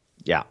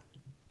 Yeah.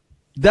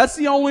 That's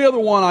the only other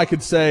one I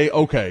could say,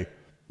 okay,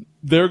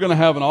 they're going to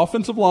have an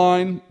offensive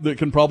line that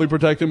can probably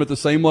protect them at the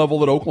same level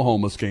that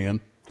Oklahoma's can.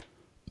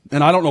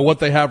 And I don't know what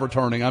they have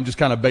returning. I'm just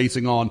kind of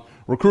basing on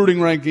recruiting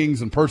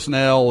rankings and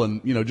personnel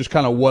and, just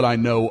kind of what I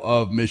know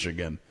of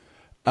Michigan.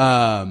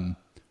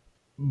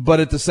 But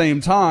at the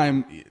same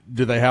time,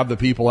 do they have the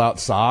people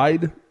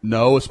outside?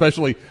 No,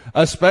 especially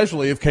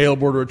if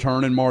Caleb were to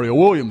return and Mario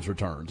Williams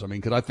returns. I mean,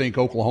 because I think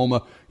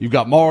Oklahoma, you've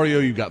got Mario,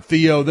 you've got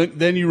Theo,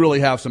 then you really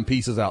have some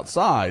pieces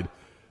outside.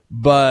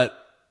 But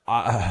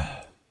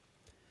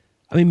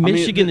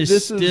Michigan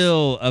is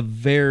still a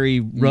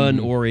very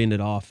run-oriented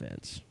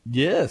offense.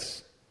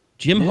 Yes.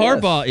 Jim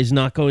Harbaugh is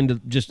not going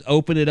to just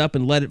open it up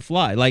and let it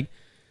fly. Like,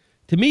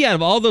 to me, out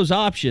of all those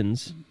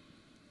options,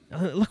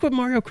 look what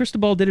Mario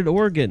Cristobal did at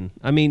Oregon.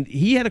 I mean,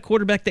 he had a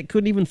quarterback that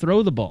couldn't even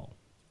throw the ball.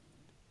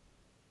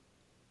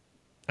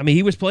 I mean,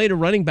 he was playing a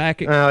running back.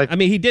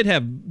 He did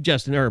have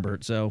Justin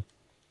Herbert, so.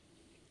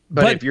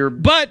 But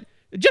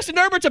Justin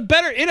Herbert's a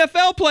better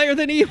NFL player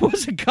than he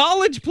was a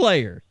college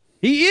player.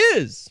 He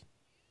is.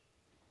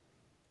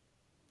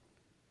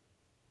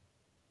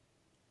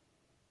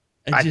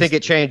 I think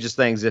it changes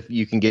things if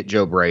you can get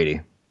Joe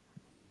Brady.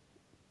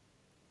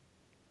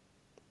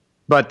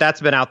 But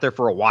that's been out there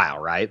for a while,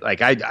 right?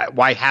 Like,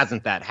 why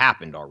hasn't that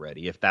happened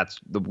already if that's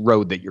the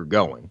road that you're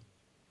going?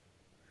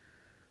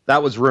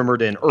 That was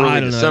rumored in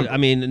early December. I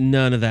mean,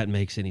 none of that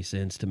makes any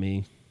sense to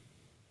me.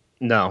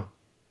 No.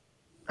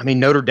 I mean,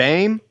 Notre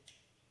Dame?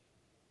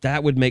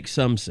 That would make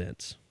some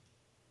sense.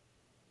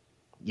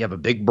 You have a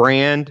big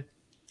brand.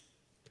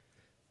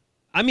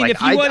 I mean,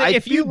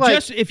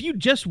 if you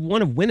just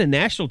want to win a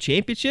national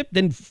championship,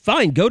 then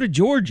fine, go to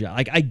Georgia.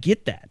 Like, I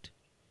get that.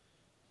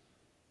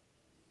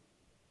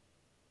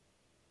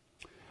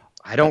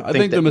 I don't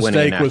think that winning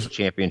a national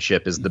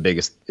championship is most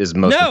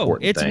important. No,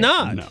 it's thing.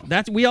 not.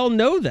 No. We all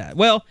know that.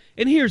 Well,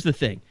 and here's the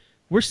thing.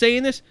 We're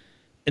saying this,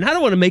 and I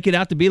don't want to make it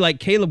out to be like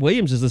Caleb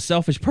Williams is a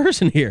selfish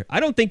person here. I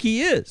don't think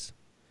he is.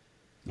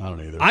 I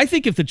don't either. I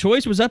think if the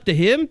choice was up to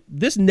him,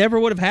 this never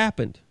would have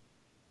happened.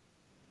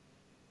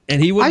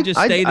 And he wouldn't just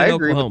stayed in Oklahoma. I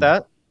agree with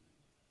that.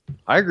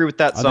 I agree with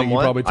that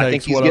somewhat. I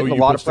think he's getting a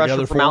lot of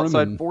pressure from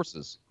outside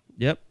forces.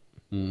 Yep.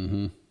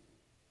 Mm-hmm.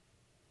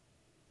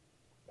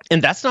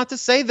 And that's not to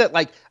say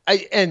that,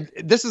 and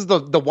this is the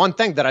one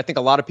thing that I think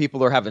a lot of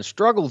people are having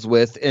struggles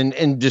with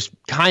and just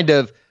kind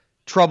of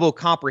trouble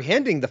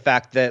comprehending the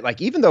fact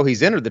that, even though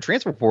he's entered the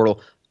transfer portal,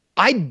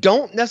 I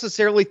don't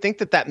necessarily think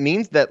that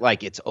means that,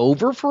 it's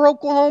over for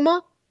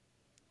Oklahoma.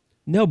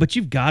 No, but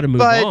you've got to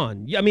move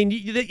on. I mean,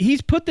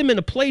 he's put them in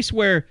a place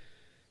where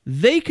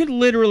they could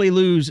literally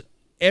lose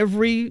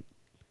every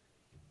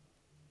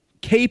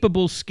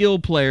capable skill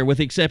player with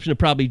the exception of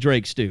probably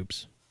Drake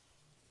Stoops.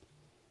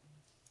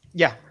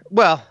 Yeah.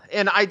 Well,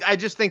 and I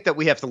just think that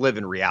we have to live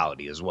in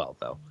reality as well,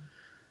 though.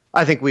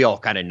 I think we all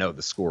kind of know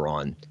the score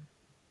on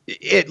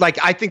it.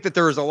 I think that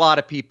there's a lot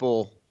of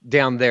people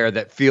down there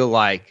that feel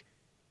like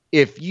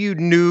if you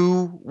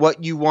knew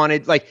what you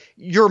wanted,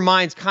 your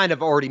mind's kind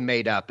of already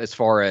made up as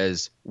far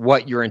as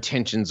what your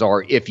intentions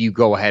are if you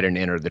go ahead and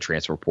enter the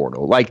transfer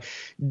portal.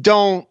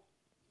 Don't,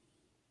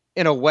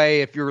 in a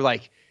way, if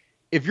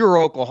you're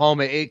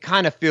Oklahoma, it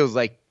kind of feels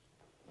like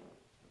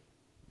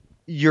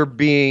you're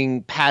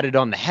being patted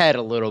on the head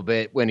a little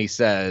bit when he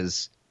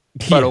says,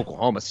 but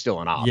Oklahoma's still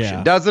an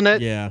option, doesn't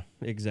it? Yeah,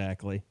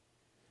 exactly.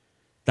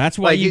 That's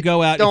why you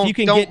go out. If you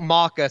can don't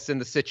mock us in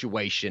the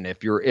situation.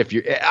 If you're,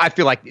 I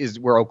feel like is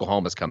where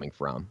Oklahoma's coming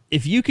from.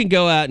 If you can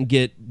go out and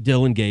get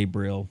Dillon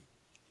Gabriel,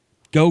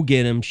 go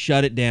get him,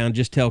 shut it down.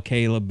 Just tell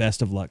Caleb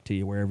best of luck to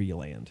you wherever you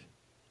land.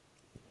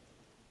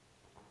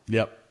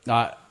 Yep.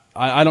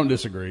 I don't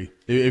disagree.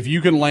 If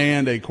you can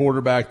land a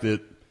quarterback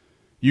that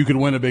you can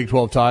win a Big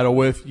 12 title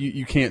with,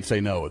 you can't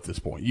say no at this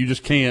point. You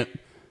just can't,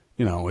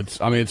 it's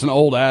an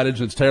old adage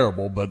and it's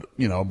terrible, but,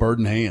 a bird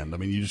in hand. I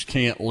mean, you just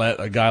can't let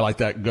a guy like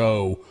that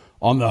go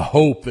on the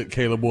hope that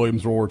Caleb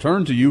Williams will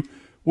return to you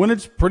when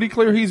it's pretty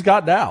clear he's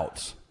got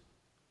doubts.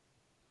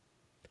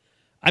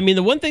 I mean,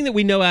 the one thing that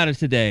we know out of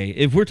today,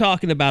 if we're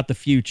talking about the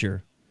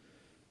future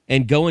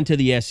and going to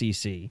the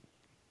SEC,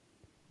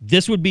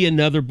 this would be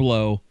another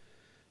blow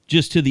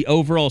just to the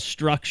overall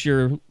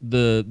structure,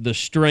 the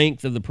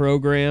strength of the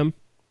program.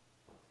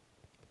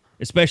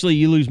 Especially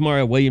you lose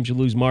Mario Williams, you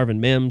lose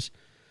Marvin Mims.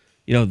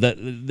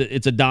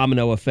 It's a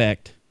domino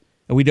effect.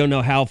 And we don't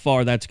know how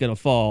far that's going to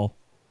fall.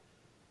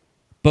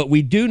 But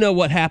we do know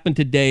what happened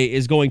today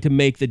is going to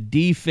make the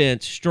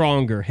defense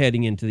stronger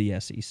heading into the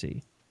SEC.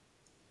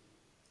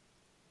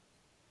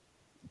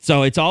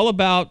 So it's all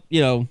about,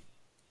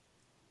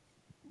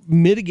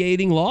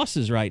 mitigating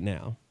losses right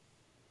now.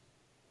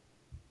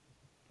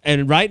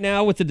 And right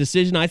now, with the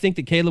decision I think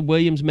that Caleb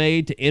Williams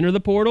made to enter the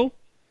portal,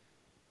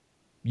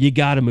 you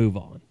got to move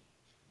on.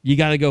 You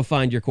got to go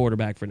find your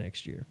quarterback for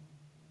next year.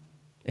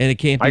 And it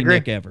can't be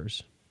Nick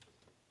Evers.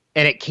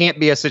 And it can't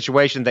be a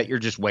situation that you're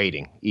just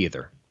waiting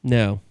either.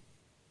 No.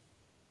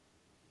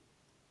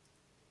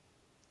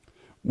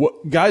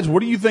 Guys,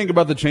 what do you think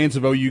about the chance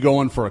of OU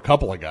going for a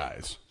couple of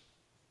guys?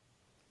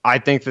 I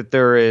think that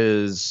there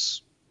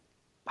is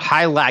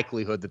high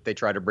likelihood that they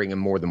try to bring in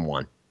more than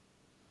one.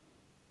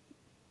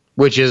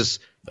 Which is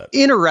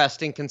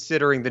interesting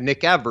considering the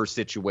Nick Evers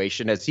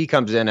situation as he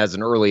comes in as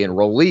an early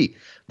enrollee.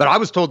 But I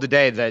was told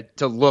today that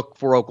to look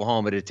for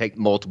Oklahoma to take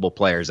multiple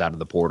players out of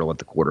the portal at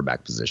the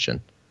quarterback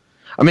position.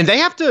 I mean, they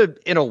have to,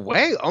 in a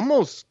way,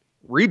 almost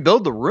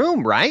rebuild the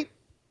room, right?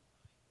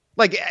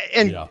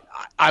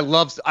 I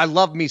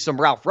love me some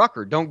Ralph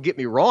Rucker. Don't get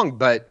me wrong,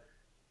 but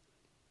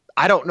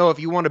I don't know if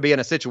you want to be in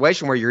a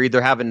situation where you're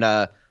either having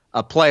a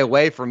play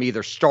away from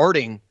either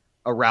starting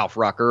a Ralph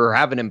Rucker or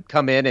having him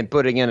come in and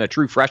putting in a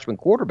true freshman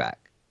quarterback.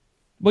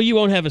 Well, you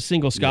won't have a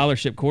single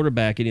scholarship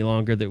quarterback any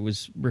longer that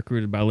was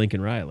recruited by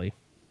Lincoln Riley.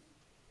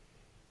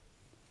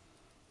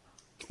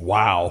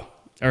 Wow.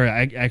 Or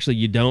actually,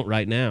 you don't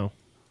right now.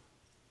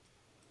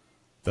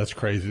 That's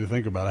crazy to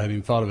think about. I hadn't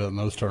even thought of it in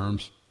those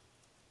terms.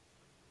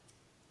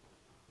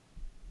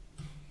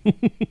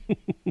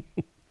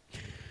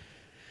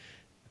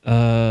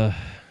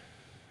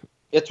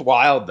 It's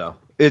wild, though.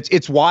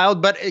 It's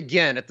wild, but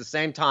again, at the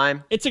same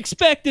time, it's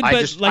expected.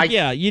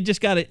 You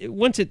just got to,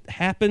 once it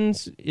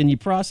happens and you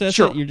process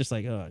it, you're just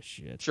like, oh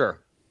shit. Sure.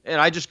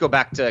 And I just go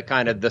back to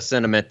kind of the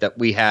sentiment that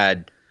we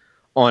had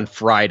on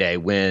Friday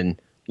when,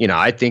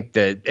 I think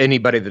that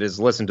anybody that has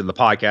listened to the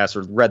podcast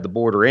or read the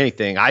board or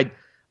anything,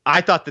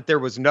 I thought that there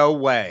was no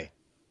way,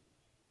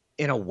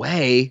 in a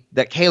way,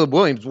 that Caleb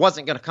Williams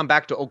wasn't going to come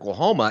back to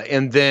Oklahoma.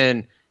 And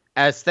then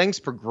as things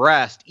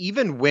progressed,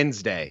 even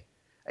Wednesday,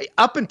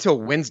 up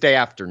until Wednesday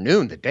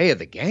afternoon, the day of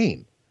the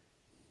game,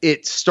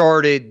 it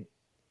started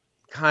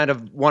kind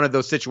of one of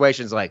those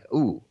situations like,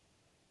 ooh,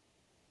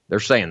 they're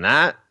saying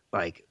that?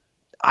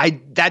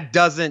 That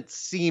doesn't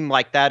seem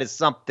like that is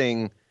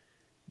something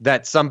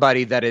that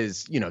somebody that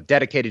is,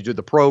 dedicated to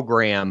the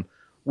program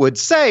would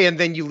say. And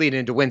then you lead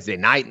into Wednesday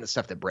night and the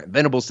stuff that Brent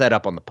Venables set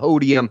up on the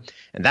podium.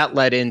 And that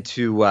led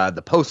into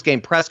the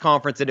post-game press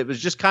conference. And it was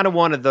just kind of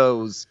one of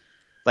those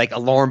like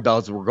alarm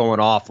bells that were going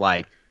off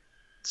like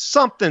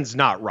something's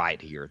not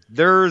right here.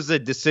 There's a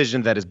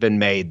decision that has been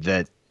made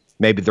that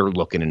maybe they're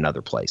looking in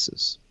other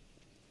places.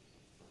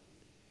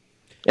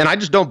 And I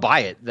just don't buy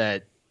it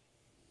that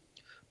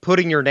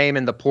putting your name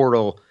in the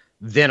portal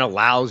then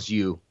allows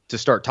you to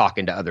start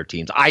talking to other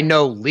teams. I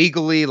know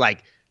legally,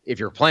 like if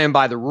you're playing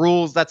by the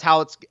rules, that's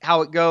how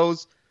it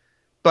goes.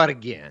 But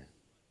again,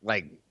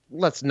 like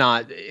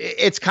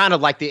it's kind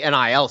of like the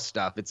NIL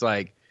stuff. It's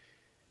like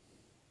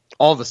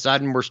all of a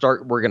sudden we're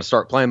going to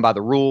start playing by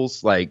the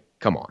rules. Like,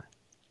 come on.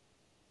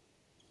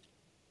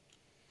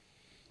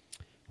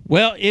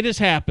 Well, it has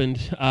happened.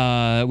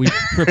 We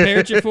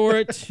prepared you for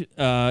it.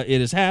 It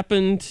has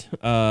happened.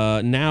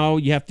 Now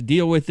you have to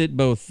deal with it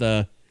both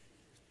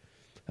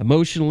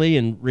emotionally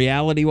and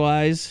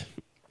reality-wise.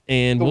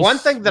 And the one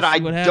thing that I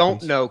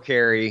don't know,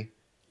 Carrie,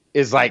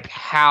 is like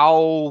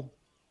how,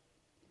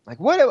 like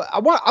what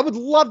I would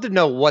love to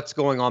know what's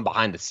going on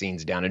behind the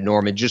scenes down in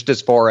Norman, just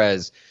as far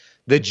as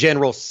the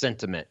general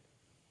sentiment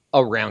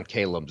around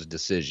Caleb's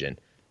decision,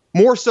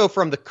 more so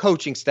from the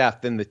coaching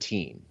staff than the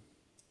team.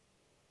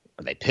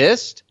 Are they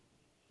pissed?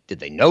 Did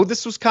they know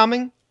this was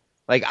coming?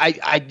 Like,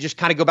 I just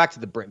kind of go back to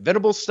the Brent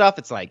Venables stuff.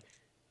 It's like,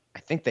 I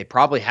think they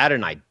probably had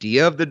an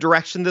idea of the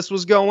direction this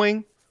was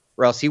going,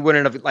 or else he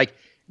wouldn't have, like,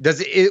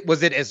 was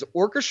it as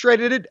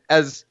orchestrated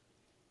as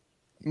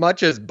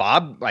much as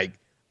Bob,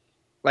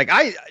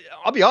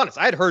 I'll be honest,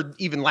 I had heard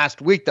even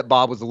last week that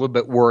Bob was a little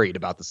bit worried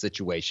about the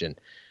situation.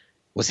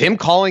 Was him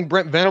calling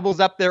Brent Venables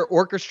up there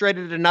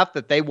orchestrated enough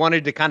that they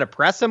wanted to kind of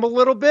press him a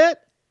little bit?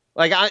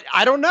 Like,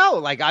 I don't know.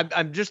 Like,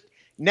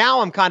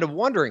 now I'm kind of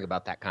wondering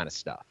about that kind of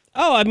stuff.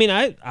 Oh, I mean,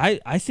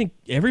 I think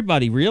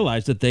everybody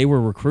realized that they were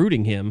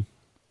recruiting him.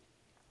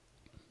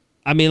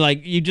 I mean,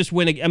 like, you just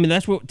win. I mean,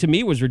 that's what to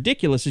me was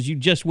ridiculous is you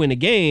just win a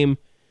game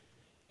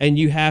and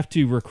you have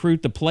to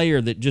recruit the player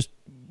that just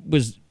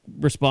was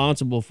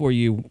responsible for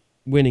you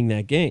winning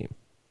that game.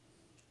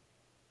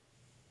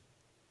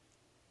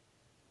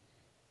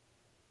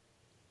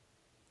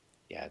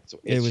 Yeah,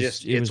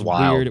 it's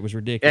wild. Weird. It was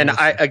ridiculous.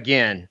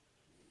 And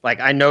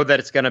I know that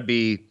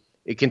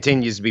it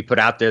continues to be put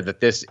out there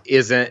that this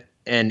isn't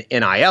an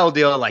NIL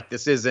deal. Like,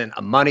 this isn't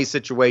a money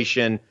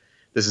situation.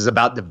 This is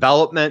about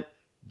development.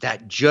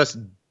 That just,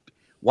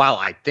 while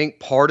I think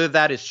part of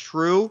that is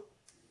true,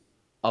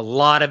 a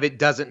lot of it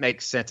doesn't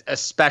make sense,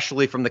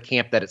 especially from the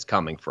camp that it's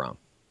coming from.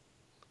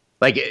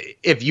 Like,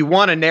 if you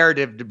want a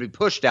narrative to be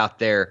pushed out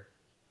there,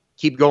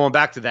 keep going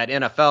back to that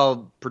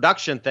NFL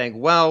production thing.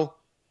 Well,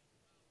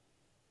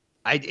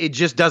 it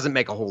just doesn't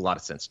make a whole lot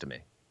of sense to me.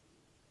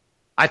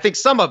 I think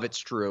some of it's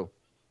true,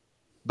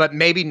 but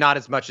maybe not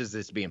as much as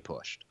it's being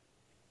pushed.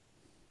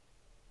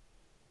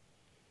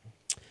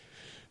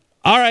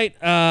 All right,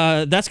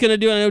 that's going to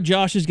do it. I know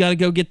Josh has got to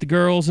go get the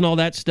girls and all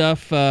that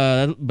stuff,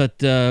 but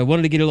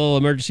wanted to get a little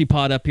emergency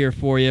pod up here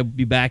for you.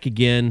 Be back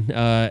again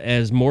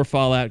as more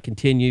fallout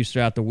continues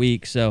throughout the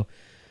week. So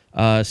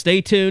stay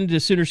tuned to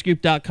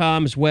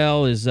Soonerscoop.com as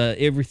well as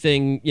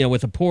everything,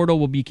 with the portal.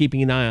 We'll be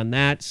keeping an eye on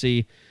that,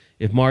 see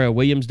if Mario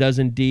Williams does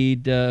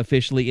indeed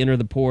officially enter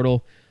the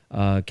portal.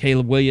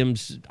 Caleb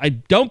Williams, I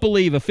don't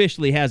believe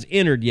officially has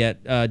entered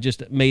yet,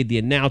 just made the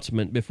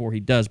announcement before he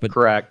does. But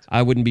correct.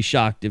 I wouldn't be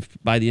shocked if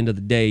by the end of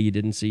the day you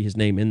didn't see his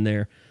name in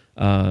there,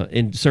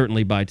 and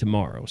certainly by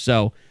tomorrow.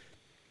 So,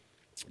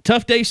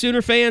 tough day,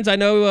 Sooner fans. I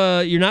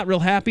know you're not real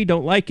happy,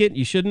 don't like it.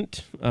 You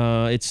shouldn't.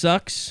 It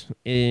sucks,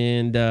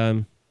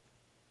 and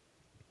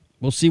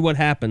we'll see what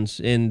happens,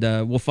 and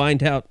we'll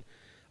find out,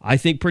 I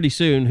think, pretty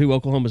soon who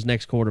Oklahoma's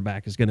next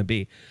quarterback is going to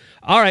be.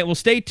 All right, well,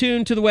 stay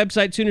tuned to the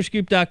website,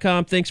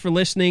 Soonerscoop.com. Thanks for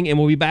listening, and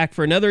we'll be back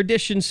for another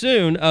edition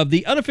soon of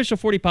the Unofficial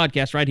 40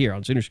 podcast right here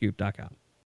on Soonerscoop.com.